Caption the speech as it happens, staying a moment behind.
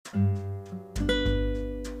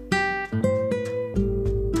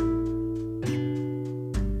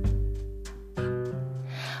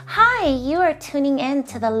for tuning in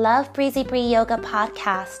to the Love Breezy Bree Yoga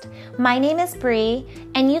podcast. My name is Bree,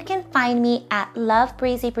 and you can find me at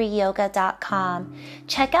lovebreezybreeyoga.com.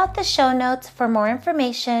 Check out the show notes for more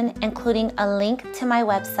information, including a link to my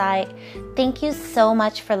website. Thank you so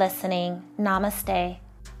much for listening. Namaste.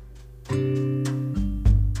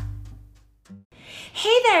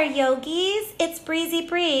 Hey there, yogis! It's Breezy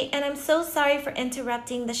Bree, and I'm so sorry for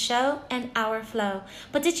interrupting the show and our flow.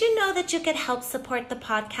 But did you know that you could help support the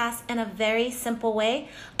podcast in a very simple way?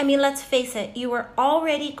 I mean, let's face it, you were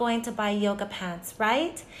already going to buy yoga pants,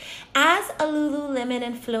 right? As a Lululemon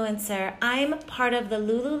influencer, I'm part of the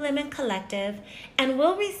Lululemon Collective and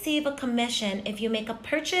will receive a commission if you make a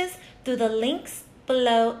purchase through the links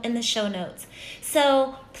below in the show notes.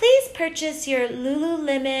 So please purchase your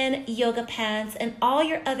Lululemon yoga pants and all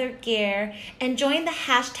your other gear and join the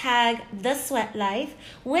hashtag #TheSweatLife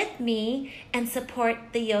with me and support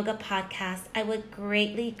the yoga podcast. I would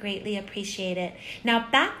greatly, greatly appreciate it. Now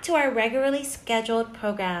back to our regularly scheduled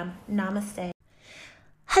program. Namaste.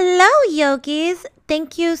 Hello, yogis.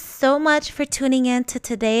 Thank you so much for tuning in to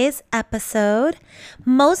today's episode.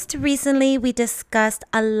 Most recently, we discussed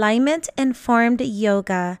alignment-informed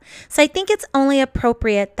yoga. So I think it's only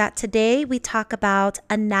appropriate that today we talk about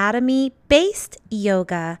anatomy-based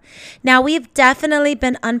yoga. Now, we've definitely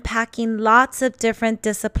been unpacking lots of different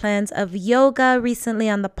disciplines of yoga recently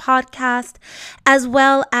on the podcast, as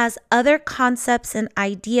well as other concepts and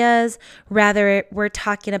ideas, whether we're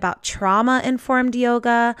talking about trauma-informed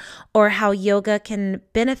yoga or how yoga can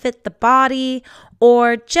benefit the body,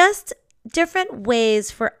 or just different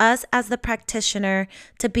ways for us as the practitioner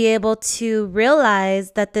to be able to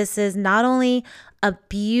realize that this is not only a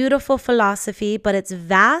beautiful philosophy, but it's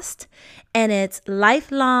vast and it's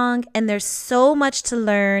lifelong, and there's so much to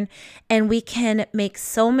learn, and we can make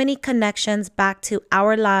so many connections back to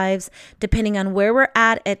our lives depending on where we're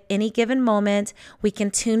at any given moment. We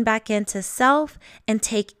can tune back into self and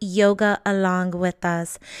take yoga along with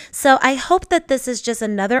us. So I hope that this is just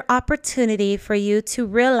another opportunity for you to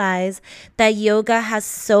realize that yoga has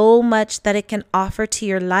so much that it can offer to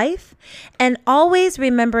your life, and always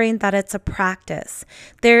remembering that it's a practice.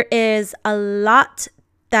 There is a lot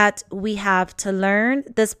that we have to learn.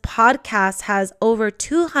 This podcast has over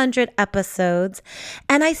 200 episodes,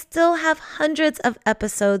 and I still have hundreds of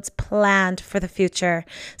episodes planned for the future.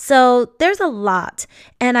 So there's a lot,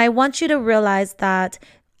 and I want you to realize that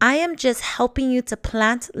I am just helping you to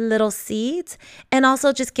plant little seeds, and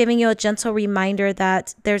also just giving you a gentle reminder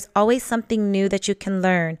that there's always something new that you can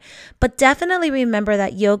learn. But definitely remember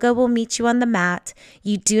that yoga will meet you on the mat.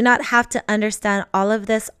 You do not have to understand all of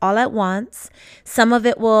this all at once. Some of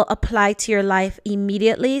it will apply to your life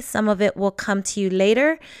immediately. Some of it will come to you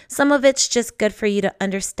later. Some of it's just good for you to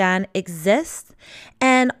understand exists.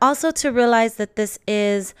 And also to realize that this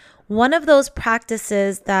is one of those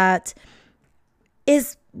practices that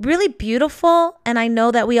is really beautiful, and I know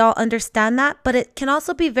that we all understand that, but it can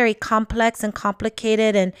also be very complex and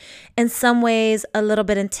complicated, and in some ways a little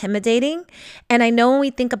bit intimidating. And I know when we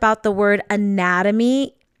think about the word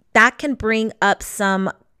anatomy, that can bring up some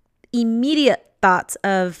immediate thoughts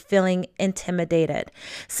of feeling intimidated.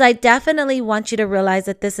 So I definitely want you to realize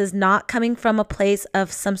that this is not coming from a place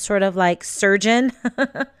of some sort of like surgeon.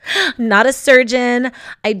 I'm not a surgeon.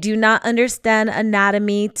 I do not understand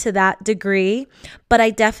anatomy to that degree, but I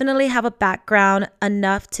definitely have a background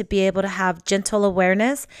enough to be able to have gentle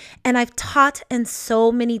awareness. And I've taught in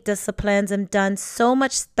so many disciplines and done so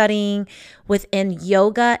much studying within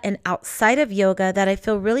yoga and outside of yoga that I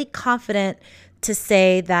feel really confident to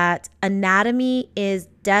say that anatomy is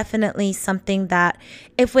definitely something that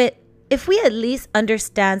if we at least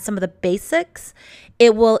understand some of the basics,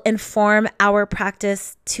 it will inform our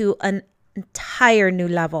practice to an entire new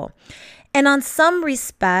level. And in some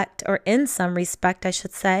respect, I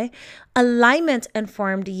should say,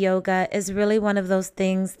 alignment-informed yoga is really one of those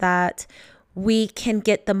things that we can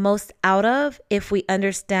get the most out of if we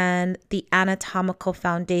understand the anatomical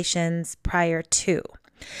foundations prior to.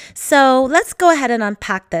 So let's go ahead and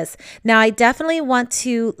unpack this. Now, I definitely want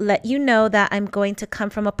to let you know that I'm going to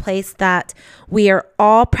come from a place that we are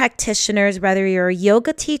all practitioners, whether you're a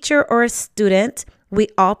yoga teacher or a student. We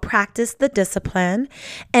all practice the discipline,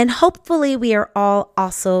 and hopefully we are all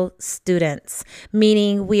also students,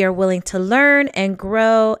 meaning we are willing to learn and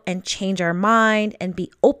grow and change our mind and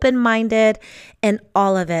be open-minded and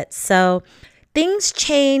all of it. So things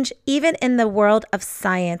change even in the world of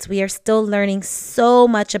science. We are still learning so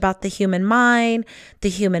much about the human mind, the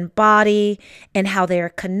human body, and how they are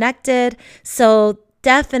connected. So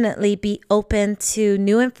definitely be open to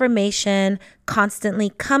new information constantly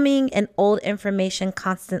coming and old information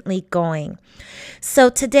constantly going. So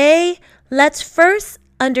today, Let's first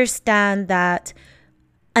understand that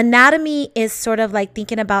anatomy is sort of like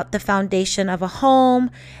thinking about the foundation of a home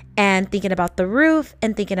and thinking about the roof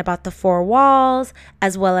and thinking about the four walls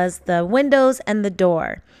as well as the windows and the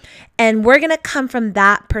door. And we're going to come from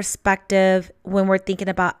that perspective when we're thinking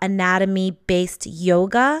about anatomy-based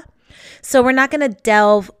yoga. So we're not going to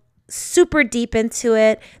delve super deep into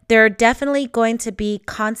it. There are definitely going to be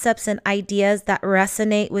concepts and ideas that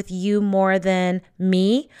resonate with you more than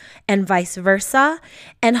me and vice versa.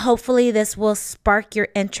 And hopefully this will spark your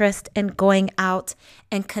interest in going out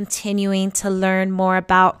and continuing to learn more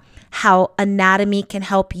about how anatomy can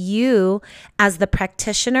help you as the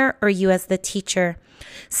practitioner or you as the teacher.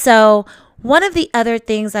 So one of the other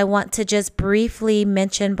things I want to just briefly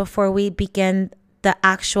mention before we begin the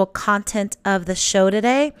actual content of the show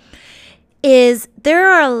today is there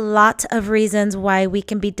are a lot of reasons why we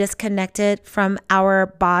can be disconnected from our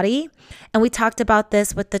body. And we talked about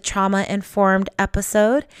this with the trauma-informed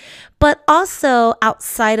episode, but also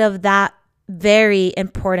outside of that very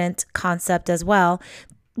important concept as well,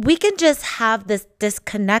 we can just have this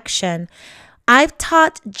disconnection. I've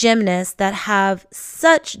taught gymnasts that have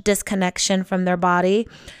such disconnection from their body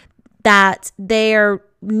that they're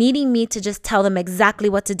needing me to just tell them exactly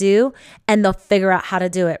what to do and they'll figure out how to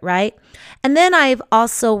do it, right? And then I've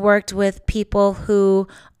also worked with people who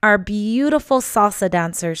are beautiful salsa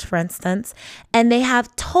dancers, for instance, and they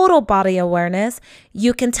have total body awareness.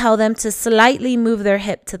 You can tell them to slightly move their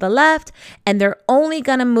hip to the left, and they're only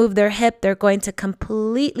going to move their hip. They're going to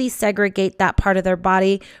completely segregate that part of their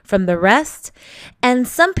body from the rest. And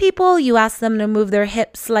some people, you ask them to move their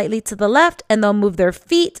hip slightly to the left, and they'll move their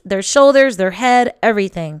feet, their shoulders, their head,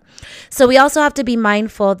 everything. So we also have to be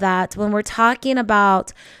mindful that when we're talking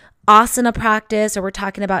about asana practice, or we're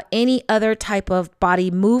talking about any other type of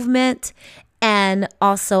body movement and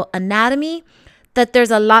also anatomy, that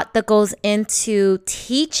there's a lot that goes into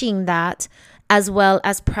teaching that as well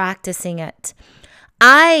as practicing it.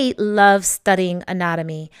 I love studying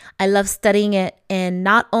anatomy. I love studying it in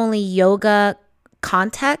not only yoga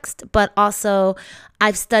context, but also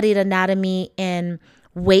I've studied anatomy in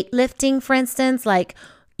weightlifting, for instance, like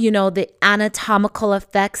the anatomical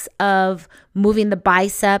effects of moving the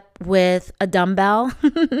bicep with a dumbbell.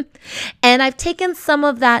 And I've taken some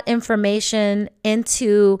of that information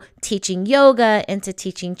into teaching yoga, into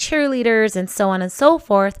teaching cheerleaders, and so on and so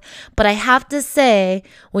forth. But I have to say,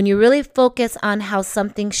 when you really focus on how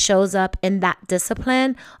something shows up in that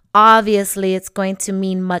discipline, obviously it's going to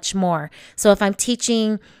mean much more. So if I'm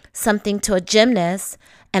teaching something to a gymnast,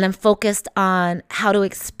 and I'm focused on how to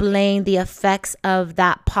explain the effects of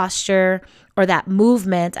that posture or that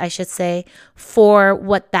movement, I should say, for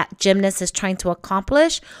what that gymnast is trying to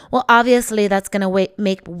accomplish, well, obviously that's going to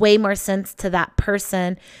make way more sense to that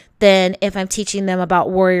person than if I'm teaching them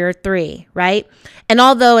about Warrior 3, right? And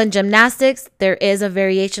although in gymnastics, there is a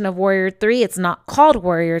variation of Warrior 3, it's not called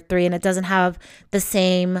Warrior 3, and it doesn't have the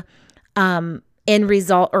same end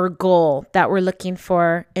result or goal that we're looking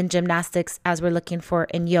for in gymnastics as we're looking for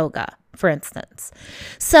in yoga, for instance.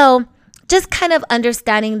 So just kind of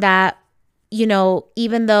understanding that,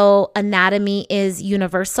 even though anatomy is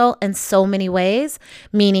universal in so many ways,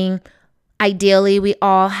 meaning ideally we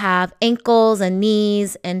all have ankles and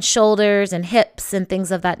knees and shoulders and hips and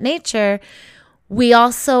things of that nature, we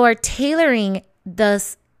also are tailoring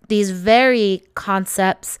these very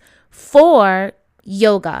concepts for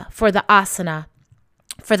yoga, for the asana,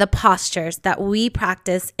 for the postures that we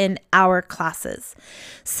practice in our classes.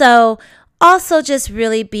 So also just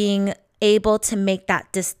really being able to make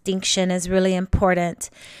that distinction is really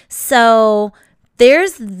important. So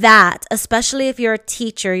there's that, especially if you're a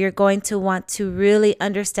teacher, you're going to want to really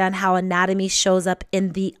understand how anatomy shows up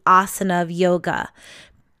in the asana of yoga.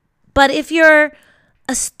 But if you're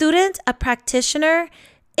a student, a practitioner,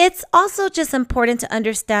 it's also just important to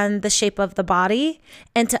understand the shape of the body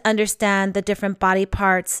and to understand the different body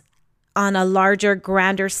parts on a larger,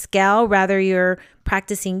 grander scale, whether you're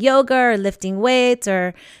practicing yoga or lifting weights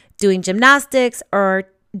or doing gymnastics or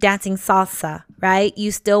dancing salsa, right?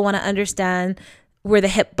 You still want to understand where the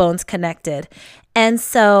hip bone's connected. And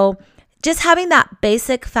so just having that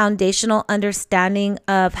basic foundational understanding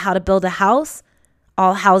of how to build a house.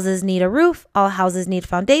 All houses need a roof, all houses need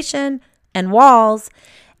foundation and walls.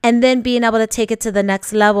 And then being able to take it to the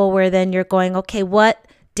next level where then you're going, okay, what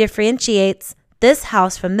differentiates this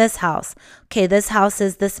house from this house? Okay, this house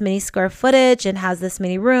is this many square footage and has this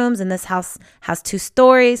many rooms, and this house has 2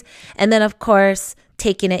 stories. And then, of course,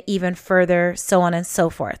 taking it even further, so on and so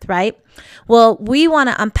forth, right? Well, we want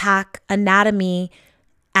to unpack anatomy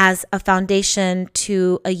as a foundation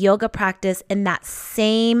to a yoga practice in that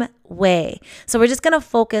same way. So we're just going to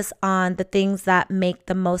focus on the things that make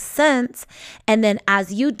the most sense. And then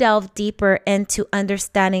as you delve deeper into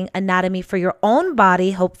understanding anatomy for your own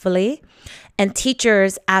body, hopefully, and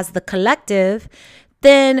teachers as the collective,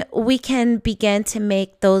 then we can begin to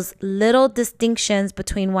make those little distinctions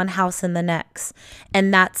between one house and the next.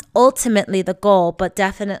 And that's ultimately the goal, but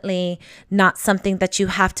definitely not something that you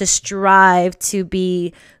have to strive to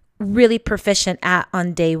be really proficient at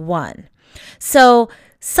on day one. So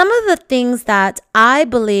some of the things that I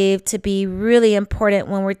believe to be really important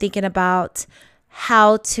when we're thinking about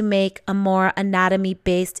how to make a more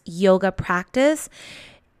anatomy-based yoga practice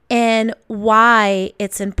and why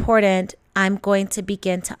it's important, I'm going to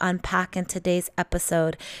begin to unpack in today's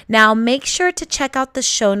episode. Now, make sure to check out the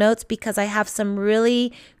show notes because I have some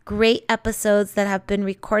really great episodes that have been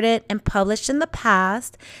recorded and published in the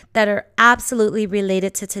past that are absolutely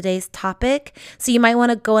related to today's topic. So you might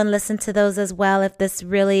want to go and listen to those as well if this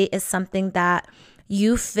really is something that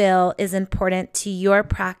you feel is important to your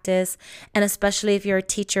practice, and especially if you're a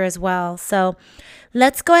teacher as well. So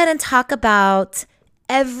let's go ahead and talk about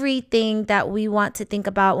everything that we want to think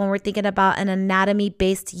about when we're thinking about an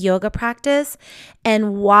anatomy-based yoga practice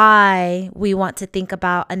and why we want to think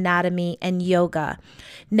about anatomy and yoga.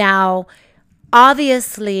 Now,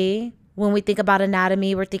 obviously, when we think about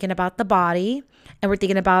anatomy, we're thinking about the body and we're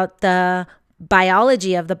thinking about the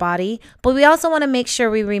biology of the body, but we also want to make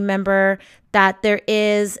sure we remember that there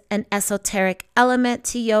is an esoteric element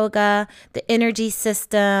to yoga, the energy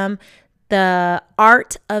system, the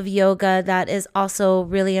art of yoga that is also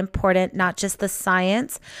really important, not just the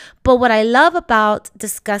science. But what I love about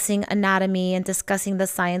discussing anatomy and discussing the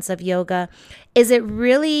science of yoga is it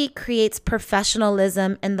really creates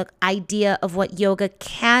professionalism and the idea of what yoga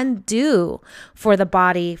can do for the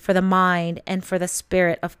body, for the mind, and for the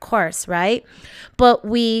spirit, of course, right? But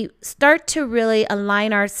we start to really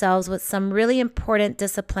align ourselves with some really important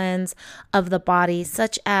disciplines of the body,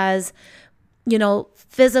 such as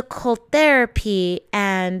physical therapy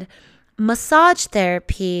and massage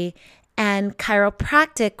therapy and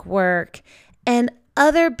chiropractic work and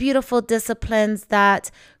other beautiful disciplines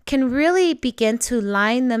that can really begin to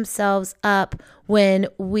line themselves up when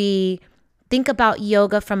we think about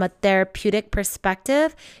yoga from a therapeutic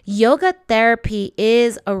perspective. Yoga therapy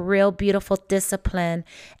is a real beautiful discipline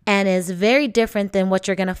and is very different than what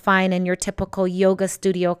you're going to find in your typical yoga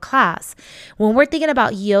studio class. When we're thinking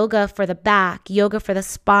about yoga for the back, yoga for the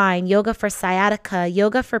spine, yoga for sciatica,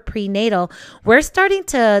 yoga for prenatal, we're starting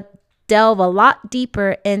to delve a lot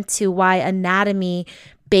deeper into why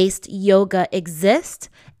anatomy-based yoga exists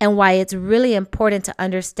and why it's really important to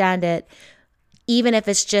understand it, even if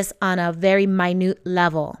it's just on a very minute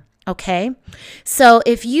level, okay? So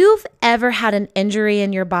if you've ever had an injury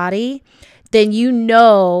in your body, then you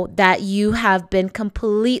know that you have been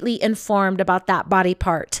completely informed about that body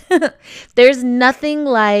part. There's nothing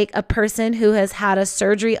like a person who has had a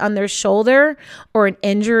surgery on their shoulder or an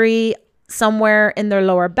injury somewhere in their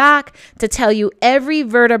lower back to tell you every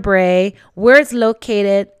vertebrae, where it's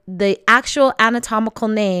located, the actual anatomical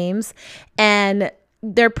names, and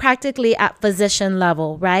they're practically at physician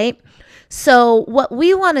level, right? So what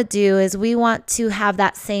we want to do is we want to have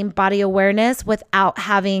that same body awareness without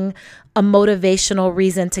having a motivational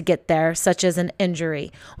reason to get there, such as an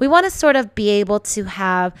injury. We want to sort of be able to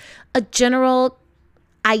have a general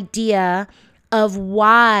idea of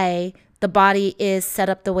why the body is set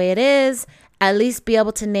up the way it is, at least be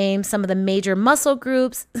able to name some of the major muscle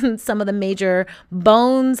groups, some of the major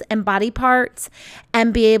bones and body parts,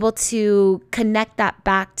 and be able to connect that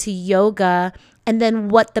back to yoga, and then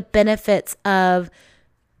what the benefits of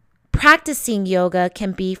practicing yoga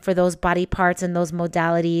can be for those body parts and those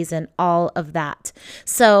modalities and all of that.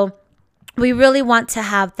 So we really want to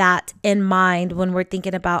have that in mind when we're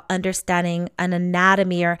thinking about understanding an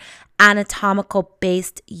anatomy or anatomical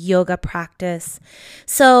based yoga practice.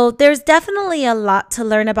 So there's definitely a lot to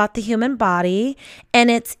learn about the human body, and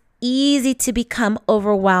it's easy to become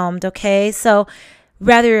overwhelmed, okay? So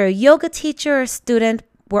whether you're a yoga teacher or student,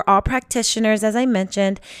 we're all practitioners, as I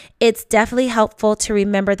mentioned. It's definitely helpful to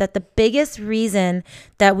remember that the biggest reason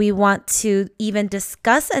that we want to even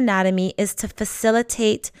discuss anatomy is to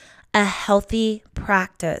facilitate a healthy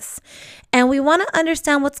practice. And we want to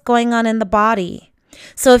understand what's going on in the body.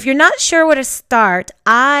 So if you're not sure where to start,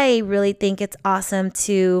 I really think it's awesome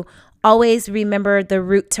to always remember the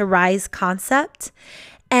root to rise concept.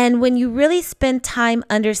 And when you really spend time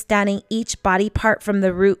understanding each body part from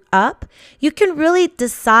the root up, you can really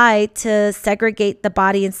decide to segregate the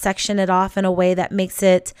body and section it off in a way that makes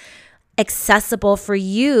it accessible for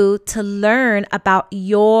you to learn about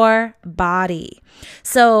your body.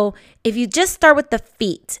 So if you just start with the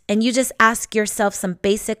feet and you just ask yourself some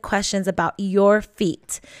basic questions about your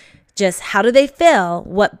feet, just how do they feel?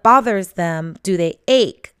 What bothers them? Do they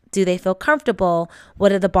ache? Do they feel comfortable? What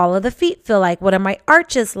do the ball of the feet feel like? What are my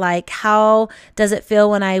arches like? How does it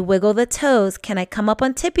feel when I wiggle the toes? Can I come up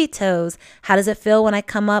on tippy toes? How does it feel when I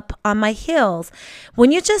come up on my heels?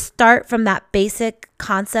 When you just start from that basic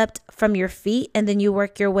concept from your feet and then you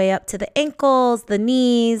work your way up to the ankles, the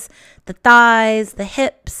knees, the thighs, the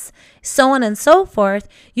hips, so on and so forth,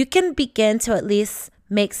 you can begin to at least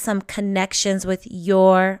make some connections with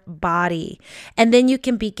your body. And then you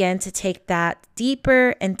can begin to take that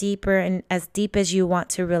deeper and deeper and as deep as you want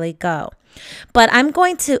to really go. But I'm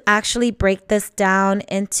going to actually break this down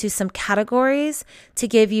into some categories to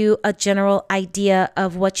give you a general idea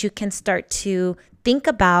of what you can start to think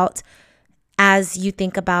about as you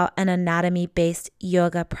think about an anatomy-based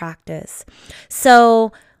yoga practice.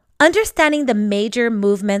 So understanding the major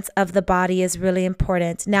movements of the body is really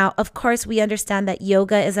important. Now, of course, we understand that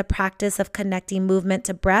yoga is a practice of connecting movement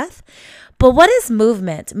to breath. But what is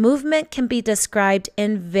movement? Movement can be described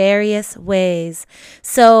in various ways.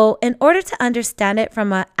 So in order to understand it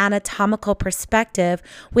from an anatomical perspective,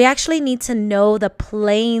 we actually need to know the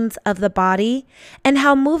planes of the body and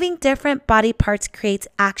how moving different body parts creates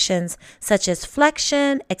actions such as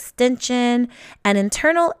flexion, extension, and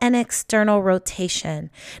internal and external rotation.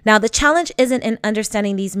 Now, the challenge isn't in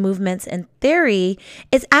understanding these movements in theory,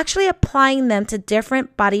 it's actually applying them to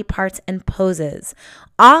different body parts and poses.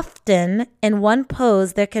 Often, in one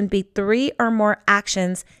pose, there can be 3 or more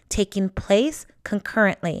actions taking place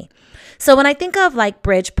concurrently. So when I think of like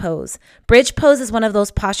bridge pose is one of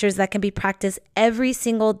those postures that can be practiced every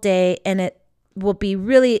single day, and it will be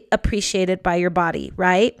really appreciated by your body,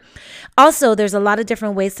 right? Also, there's a lot of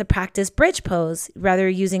different ways to practice bridge pose, whether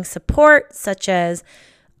using support such as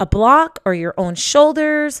a block or your own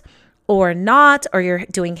shoulders, or not, or you're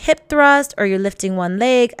doing hip thrust, or you're lifting one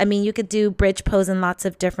leg. I mean, you could do bridge pose in lots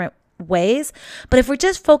of different ways. But if we're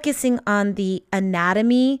just focusing on the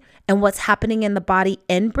anatomy and what's happening in the body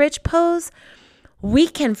in bridge pose, we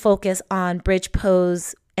can focus on bridge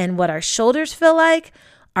pose and what our shoulders feel like,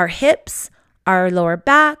 our hips, our lower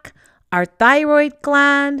back, our thyroid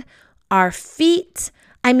gland, our feet.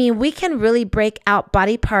 I mean, we can really break out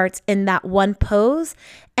body parts in that one pose.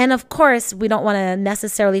 And of course, we don't want to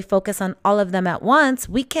necessarily focus on all of them at once.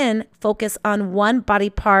 We can focus on one body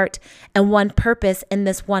part and one purpose in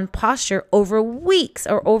this one posture over weeks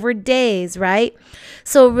or over days, right?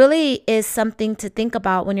 So it really is something to think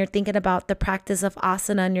about when you're thinking about the practice of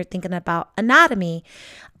asana and you're thinking about anatomy.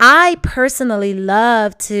 I personally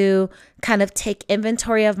love to kind of take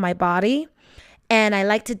inventory of my body. And I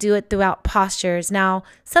like to do it throughout postures. Now,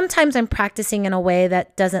 sometimes I'm practicing in a way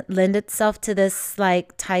that doesn't lend itself to this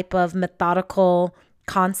like type of methodical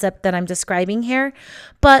concept that I'm describing here.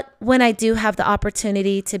 But when I do have the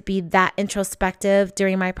opportunity to be that introspective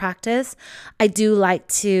during my practice, I do like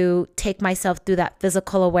to take myself through that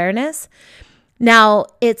physical awareness. Now,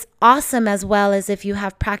 it's awesome as well as if you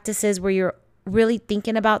have practices where you're really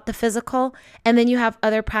thinking about the physical, and then you have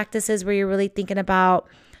other practices where you're really thinking about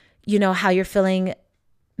how you're feeling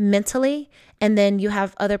mentally. And then you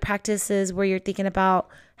have other practices where you're thinking about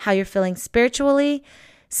how you're feeling spiritually.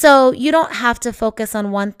 So you don't have to focus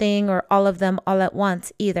on one thing or all of them all at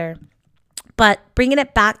once either. But bringing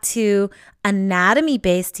it back to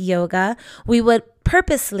anatomy-based yoga, we would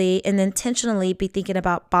purposely and intentionally be thinking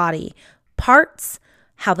about body parts,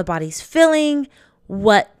 how the body's feeling,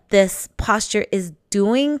 what this posture is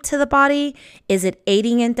doing to the body. Is it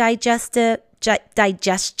aiding in digestion?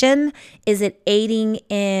 Is it aiding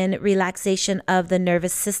in relaxation of the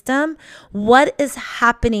nervous system? What is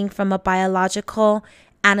happening from a biological,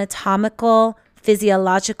 anatomical,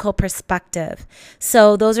 physiological perspective?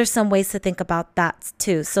 So those are some ways to think about that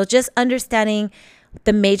too. So just understanding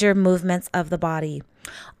the major movements of the body.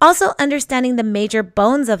 Also understanding the major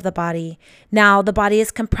bones of the body. Now, the body is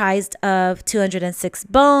comprised of 206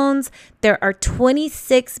 bones. There are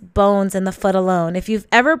 26 bones in the foot alone. If you've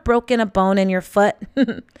ever broken a bone in your foot,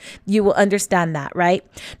 you will understand that, right?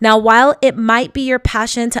 Now, while it might be your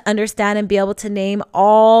passion to understand and be able to name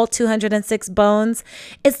all 206 bones,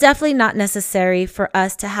 it's definitely not necessary for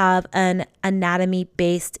us to have an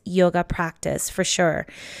anatomy-based yoga practice for sure.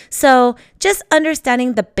 So just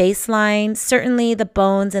understanding the baseline, certainly the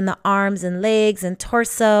bones in the arms and legs and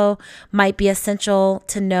torso might be essential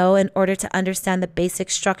to know in order to understand the basic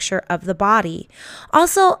structure of the body.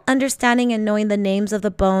 Also, understanding and knowing the names of the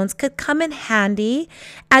bones could come in handy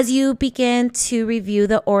as you begin to review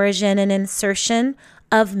the origin and insertion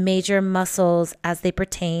of major muscles as they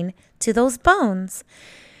pertain to those bones.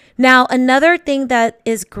 Now, another thing that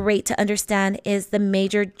is great to understand is the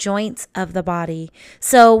major joints of the body.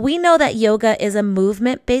 So we know that yoga is a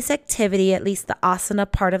movement-based activity, at least the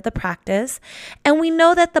asana part of the practice. And we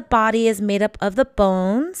know that the body is made up of the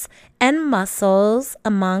bones and muscles,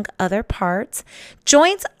 among other parts.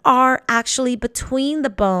 Joints are actually between the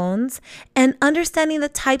bones, and understanding the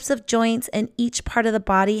types of joints in each part of the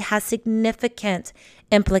body has significant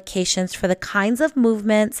implications for the kinds of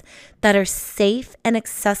movements that are safe and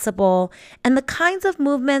accessible and the kinds of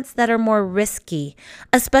movements that are more risky,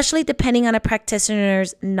 especially depending on a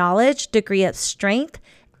practitioner's knowledge, degree of strength,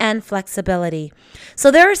 and flexibility. So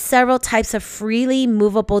there are several types of freely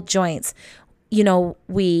movable joints. You know,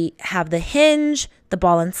 we have the hinge, the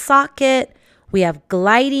ball and socket, we have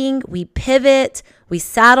gliding, we pivot, we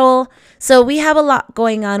saddle. So we have a lot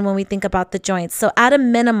going on when we think about the joints. So at a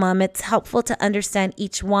minimum, it's helpful to understand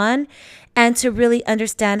each one and to really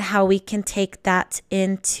understand how we can take that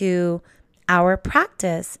into our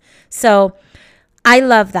practice. So I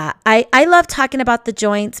love that. I love talking about the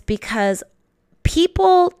joints because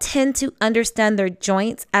people tend to understand their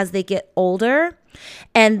joints as they get older.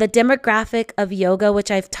 And the demographic of yoga,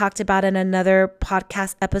 which I've talked about in another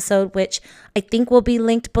podcast episode, which I think will be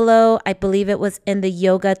linked below. I believe it was in the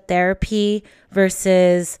yoga therapy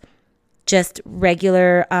versus just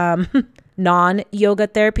regular non-yoga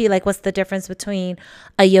therapy. Like, what's the difference between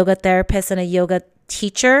a yoga therapist and a yoga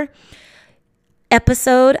teacher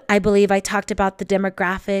episode? I believe I talked about the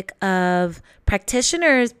demographic of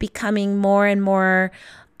practitioners becoming more and more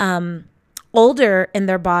older in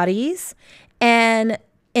their bodies. And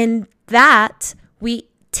in that, we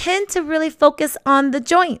tend to really focus on the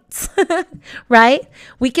joints, right?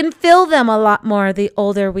 We can feel them a lot more the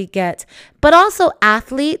older we get. But also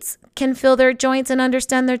athletes can feel their joints and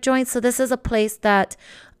understand their joints. So this is a place that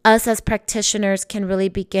us as practitioners can really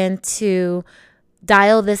begin to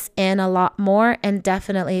dial this in a lot more, and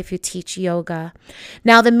definitely if you teach yoga.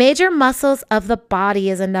 Now, the major muscles of the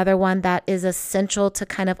body is another one that is essential to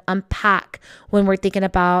kind of unpack when we're thinking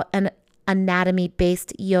about an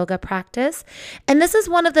anatomy-based yoga practice. And this is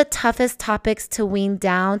one of the toughest topics to wean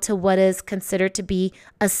down to what is considered to be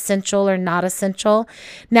essential or not essential.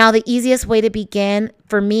 Now, the easiest way to begin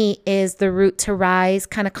for me is the root to rise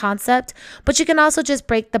kind of concept, but you can also just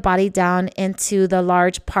break the body down into the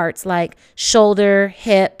large parts like shoulder,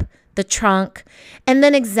 hip, the trunk, and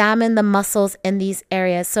then examine the muscles in these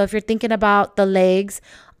areas. So if you're thinking about the legs,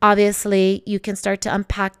 obviously you can start to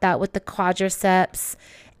unpack that with the quadriceps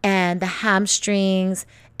and the hamstrings,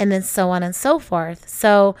 and then so on and so forth.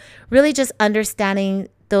 So really just understanding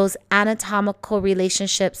those anatomical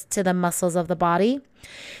relationships to the muscles of the body.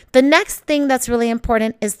 The next thing that's really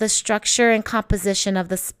important is the structure and composition of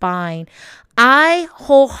the spine. I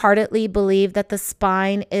wholeheartedly believe that the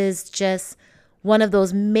spine is just one of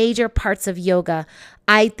those major parts of yoga.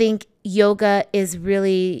 I think yoga is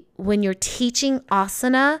really, when you're teaching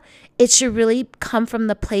asana, it should really come from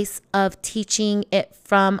the place of teaching it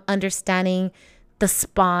from understanding the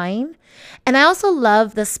spine. And I also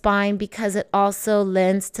love the spine because it also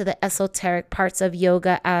lends to the esoteric parts of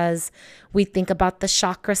yoga as we think about the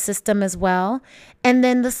chakra system as well. And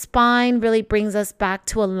then the spine really brings us back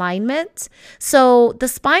to alignment. So the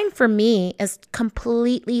spine for me is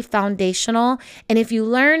completely foundational. And if you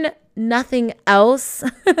learn nothing else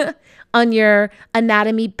on your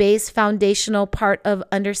anatomy-based foundational part of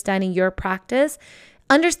understanding your practice,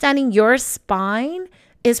 understanding your spine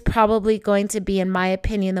is probably going to be, in my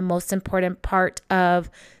opinion, the most important part of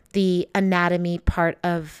the anatomy part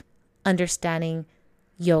of understanding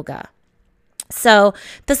yoga. So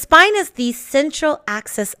the spine is the central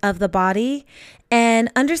axis of the body,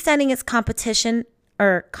 and understanding its composition,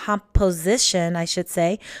 I should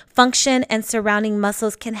say, function and surrounding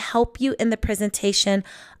muscles can help you in the presentation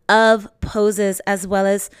of poses, as well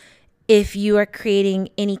as if you are creating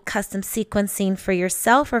any custom sequencing for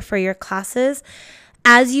yourself or for your classes.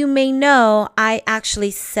 As you may know, I actually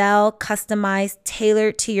sell customized,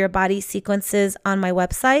 tailored to your body sequences on my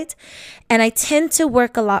website. And I tend to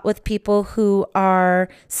work a lot with people who are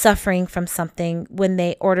suffering from something when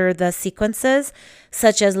they order the sequences,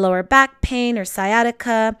 such as lower back pain or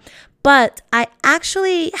sciatica. But I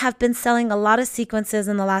actually have been selling a lot of sequences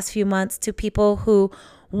in the last few months to people who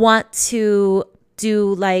want to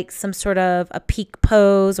do like some sort of a peak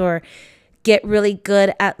pose or get really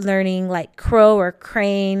good at learning like crow or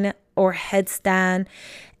crane or headstand.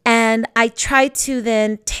 And I try to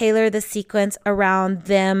then tailor the sequence around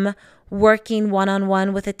them working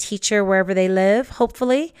one-on-one with a teacher wherever they live,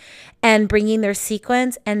 hopefully, and bringing their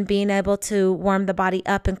sequence and being able to warm the body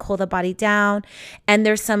up and cool the body down. And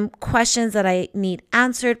there's some questions that I need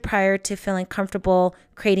answered prior to feeling comfortable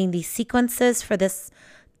creating these sequences for this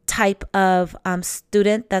type of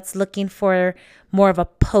student that's looking for more of a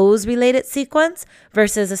pose related sequence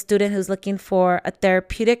versus a student who's looking for a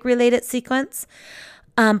therapeutic related sequence.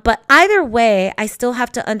 But either way, I still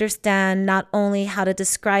have to understand not only how to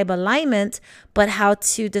describe alignment, but how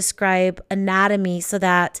to describe anatomy so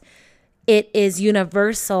that it is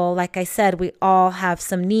universal. Like I said, we all have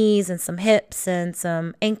some knees and some hips and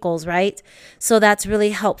some ankles, right? So that's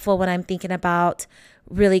really helpful when I'm thinking about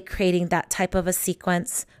really creating that type of a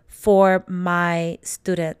sequence for my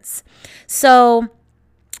students. So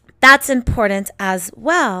that's important as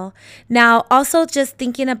well. Now, also just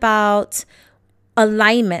thinking about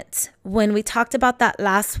alignment. When we talked about that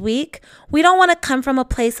last week, we don't want to come from a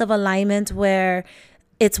place of alignment where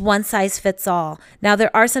it's one size fits all. Now,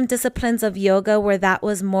 there are some disciplines of yoga where that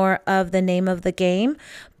was more of the name of the game.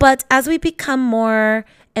 But as we become more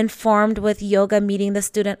informed with yoga, meeting the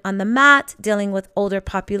student on the mat, dealing with older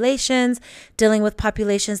populations, dealing with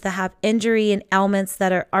populations that have injury and ailments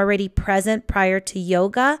that are already present prior to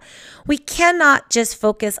yoga, we cannot just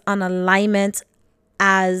focus on alignment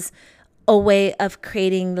as a way of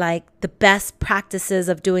creating like the best practices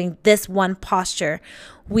of doing this one posture.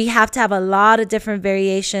 We have to have a lot of different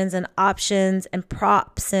variations and options and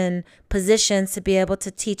props and positions to be able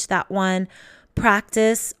to teach that one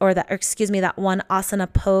practice that one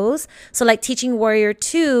asana pose. So like teaching Warrior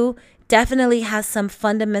 2 definitely has some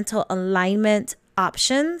fundamental alignment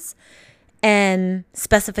options and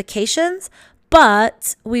specifications,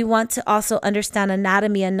 but we want to also understand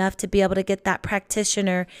anatomy enough to be able to get that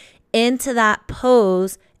practitioner into that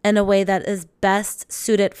pose in a way that is best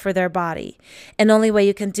suited for their body. And the only way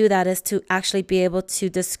you can do that is to actually be able to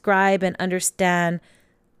describe and understand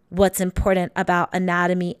what's important about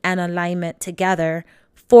anatomy and alignment together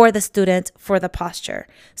for the student, for the posture.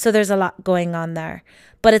 So there's a lot going on there.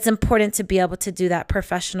 But it's important to be able to do that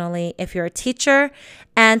professionally if you're a teacher,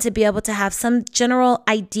 and to be able to have some general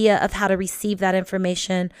idea of how to receive that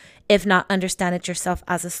information, if not understand it yourself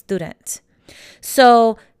as a student.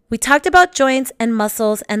 So we talked about joints and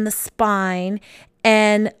muscles and the spine,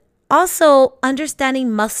 and also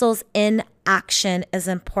understanding muscles in action is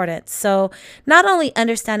important. So not only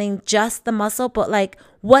understanding just the muscle, but like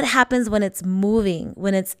what happens when it's moving,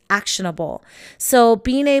 when it's actionable. So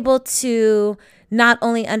being able to not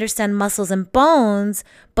only understand muscles and bones,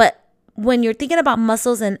 but when you're thinking about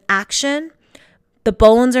muscles in action, the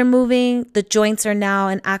bones are moving, the joints are now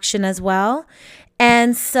in action as well.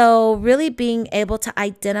 And so really being able to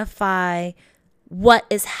identify what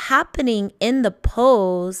is happening in the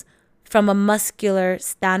pose from a muscular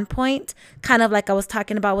standpoint, kind of like I was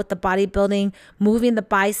talking about with the bodybuilding, moving the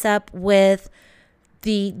bicep with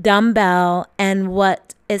the dumbbell, and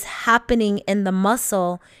what is happening in the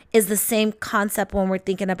muscle is the same concept when we're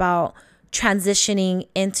thinking about transitioning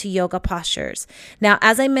into yoga postures. Now,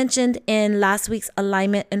 as I mentioned in last week's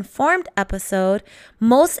Alignment Informed episode,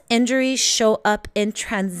 most injuries show up in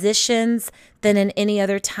transitions than in any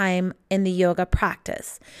other time in the yoga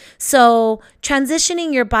practice. So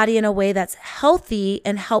transitioning your body in a way that's healthy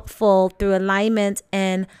and helpful through alignment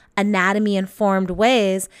and anatomy informed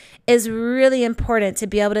ways is really important to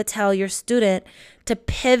be able to tell your student to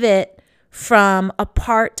pivot from a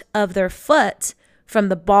part of their foot, from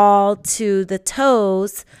the ball to the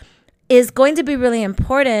toes, is going to be really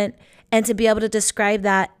important. And to be able to describe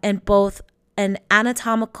that in both an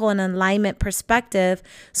anatomical and alignment perspective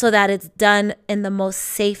so that it's done in the most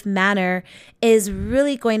safe manner is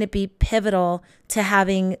really going to be pivotal to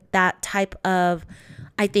having that type of,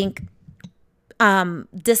 I think,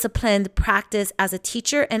 disciplined practice as a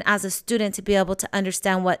teacher and as a student, to be able to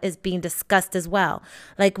understand what is being discussed as well.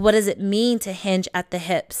 Like, what does it mean to hinge at the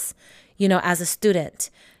hips? As a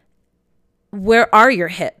student, where are your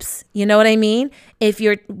hips? You know what I mean? If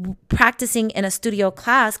you're practicing in a studio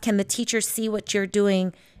class, can the teacher see what you're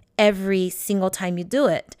doing every single time you do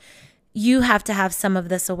it? You have to have some of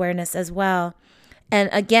this awareness as well. And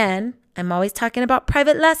again, I'm always talking about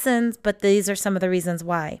private lessons, but these are some of the reasons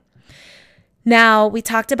why. Now, we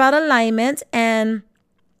talked about alignment, and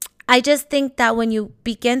I just think that when you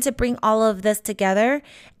begin to bring all of this together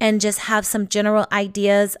and just have some general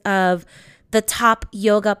ideas of the top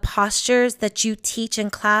yoga postures that you teach in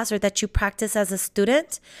class or that you practice as a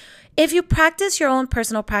student, if you practice your own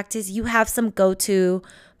personal practice, you have some go-to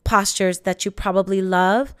postures that you probably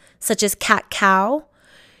love, such as cat-cow.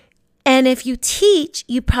 And if you teach,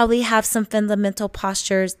 you probably have some fundamental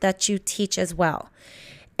postures that you teach as well.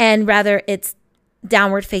 And rather it's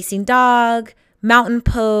downward facing dog, mountain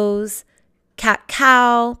pose,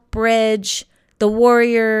 cat-cow, bridge, the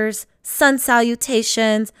warriors, sun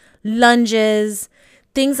salutations, lunges,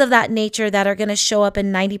 things of that nature that are going to show up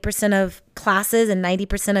in 90% of classes and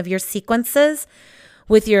 90% of your sequences,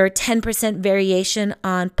 with your 10% variation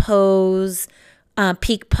on pose,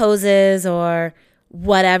 peak poses, or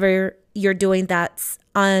whatever you're doing that's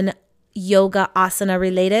on yoga asana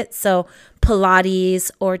related. So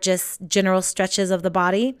Pilates or just general stretches of the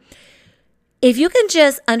body. If you can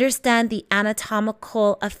just understand the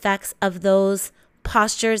anatomical effects of those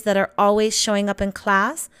postures that are always showing up in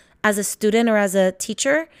class as a student or as a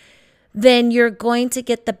teacher, then you're going to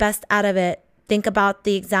get the best out of it. Think about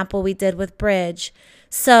the example we did with bridge.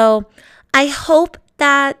 So I hope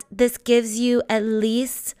that this gives you at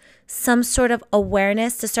least some sort of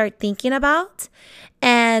awareness to start thinking about.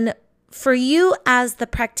 And for you as the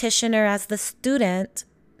practitioner, as the student,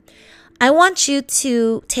 I want you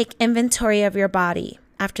to take inventory of your body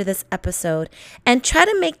after this episode and try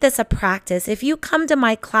to make this a practice. If you come to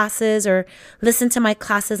my classes or listen to my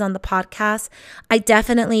classes on the podcast, I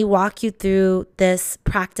definitely walk you through this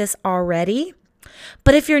practice already.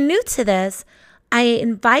 But if you're new to this, I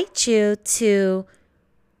invite you to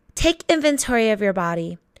take inventory of your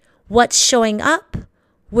body. What's showing up?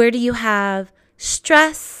 Where do you have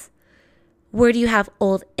stress? Where do you have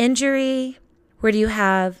old injury? Where do you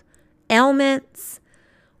have ailments?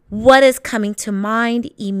 What is coming to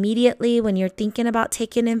mind immediately when you're thinking about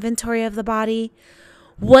taking inventory of the body?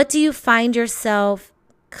 What do you find yourself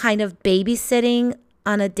kind of babysitting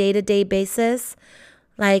on a day-to-day basis?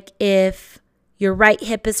 Like if your right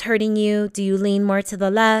hip is hurting you, do you lean more to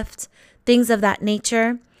the left? Things of that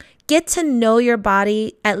nature. Get to know your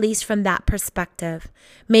body, at least from that perspective.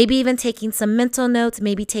 Maybe even taking some mental notes,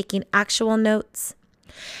 maybe taking actual notes.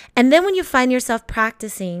 And then when you find yourself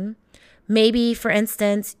practicing, maybe, for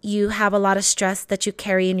instance, you have a lot of stress that you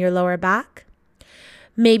carry in your lower back.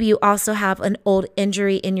 Maybe you also have an old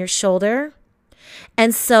injury in your shoulder.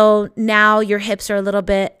 And so now your hips are a little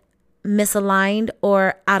bit misaligned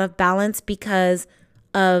or out of balance because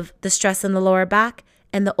of the stress in the lower back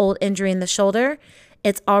and the old injury in the shoulder.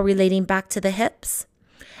 It's all relating back to the hips.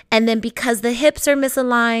 And then because the hips are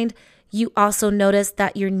misaligned, you also notice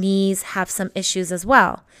that your knees have some issues as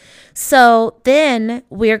well. So then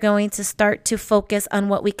we're going to start to focus on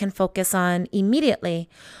what we can focus on immediately.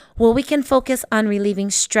 Well, we can focus on relieving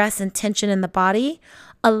stress and tension in the body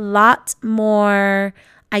a lot more,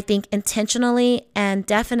 I think, intentionally and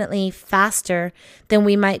definitely faster than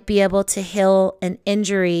we might be able to heal an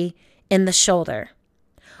injury in the shoulder,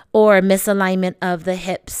 or misalignment of the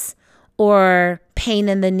hips, or pain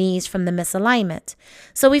in the knees from the misalignment.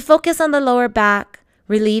 So we focus on the lower back,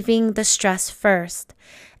 relieving the stress first.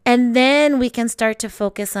 And then we can start to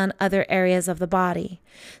focus on other areas of the body.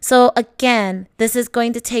 So again, this is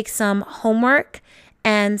going to take some homework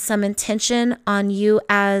and some intention on you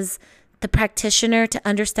as the practitioner to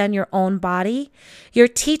understand your own body. Your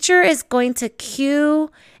teacher is going to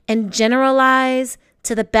cue and generalize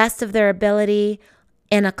to the best of their ability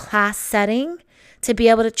in a class setting to be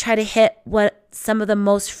able to try to hit what some of the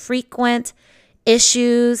most frequent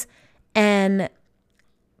issues and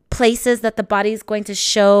places that the body is going to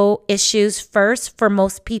show issues first for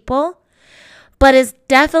most people, but is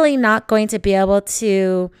definitely not going to be able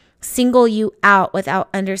to single you out without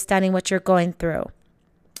understanding what you're going through.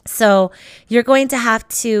 So you're going to have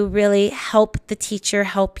to really help the teacher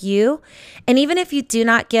help you. And even if you do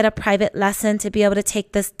not get a private lesson to be able to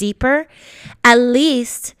take this deeper, at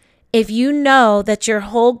least if you know that your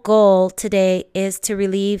whole goal today is to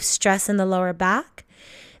relieve stress in the lower back,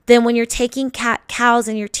 then when you're taking cat-cows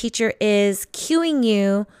and your teacher is cueing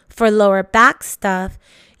you for lower back stuff,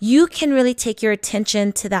 you can really take your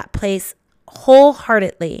attention to that place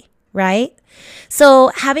wholeheartedly, right?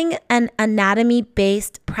 So having an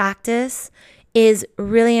anatomy-based practice is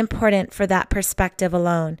really important for that perspective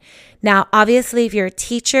alone. Now, obviously, if you're a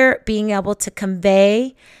teacher, being able to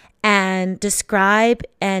convey and describe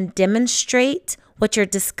and demonstrate what you're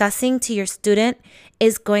discussing to your student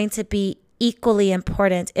is going to be equally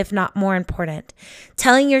important, if not more important.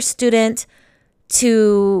 Telling your student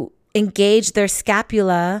to engage their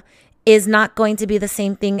scapula is not going to be the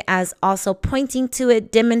same thing as also pointing to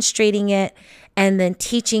it, demonstrating it, and then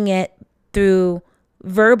teaching it through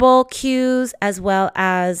verbal cues as well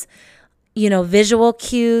as, visual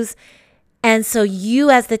cues. And so you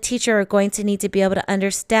as the teacher are going to need to be able to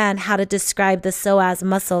understand how to describe the psoas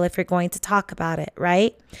muscle if you're going to talk about it,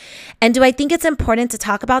 right? And do I think it's important to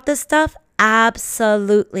talk about this stuff?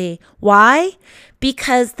 Absolutely. Why?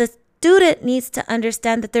 Because student needs to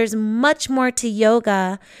understand that there's much more to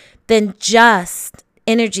yoga than just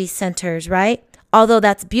energy centers, right? Although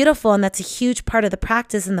that's beautiful and that's a huge part of the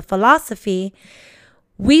practice and the philosophy,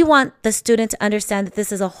 we want the student to understand that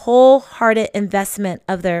this is a wholehearted investment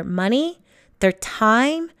of their money, their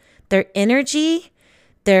time, their energy,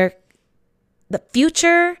 the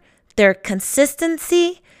future, their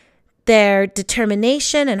consistency, their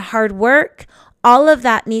determination and hard work. All of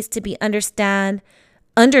that needs to be understood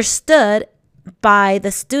by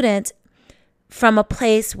the student from a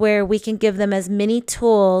place where we can give them as many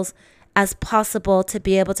tools as possible to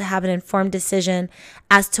be able to have an informed decision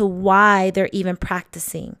as to why they're even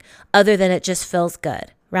practicing, other than it just feels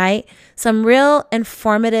good, right? Some real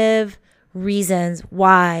informative reasons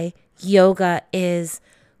why yoga is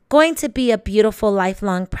going to be a beautiful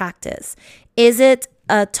lifelong practice. Is it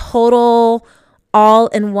a total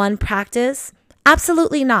all-in-one practice?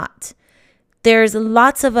 Absolutely not. There's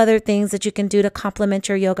lots of other things that you can do to complement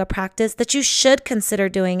your yoga practice that you should consider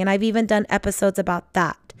doing, and I've even done episodes about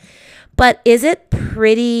that. But is it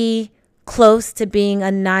pretty close to being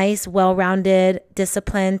a nice, well-rounded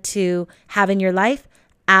discipline to have in your life?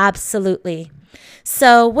 Absolutely.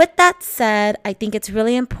 So with that said, I think it's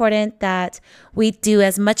really important that we do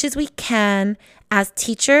as much as we can as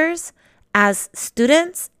teachers, as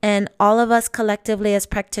students, and all of us collectively as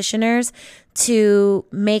practitioners to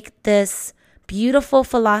make this beautiful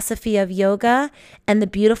philosophy of yoga and the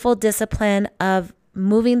beautiful discipline of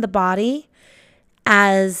moving the body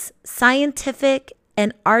as scientific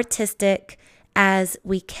and artistic as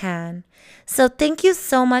we can. So thank you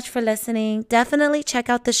so much for listening. Definitely check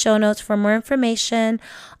out the show notes for more information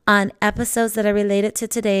on episodes that are related to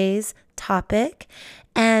today's topic.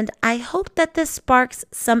 And I hope that this sparks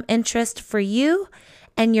some interest for you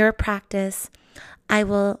and your practice. I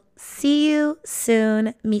will see you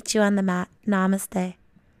soon. Meet you on the mat. Namaste.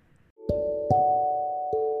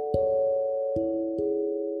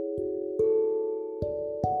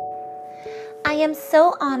 I am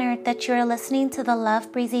so honored that you are listening to the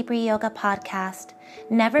Love Breezy Bree Yoga podcast.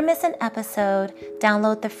 Never miss an episode.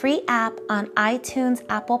 Download the free app on iTunes,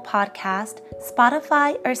 Apple Podcast,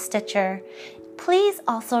 Spotify, or Stitcher. Please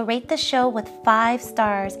also rate the show with 5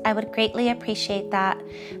 stars. I would greatly appreciate that.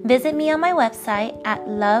 Visit me on my website at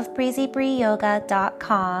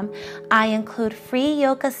lovebreezybreeyoga.com. I include free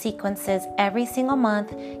yoga sequences every single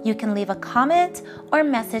month. You can leave a comment or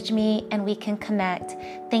message me and we can connect.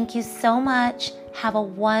 Thank you so much. Have a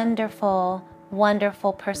wonderful,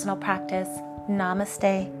 wonderful personal practice.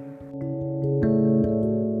 Namaste.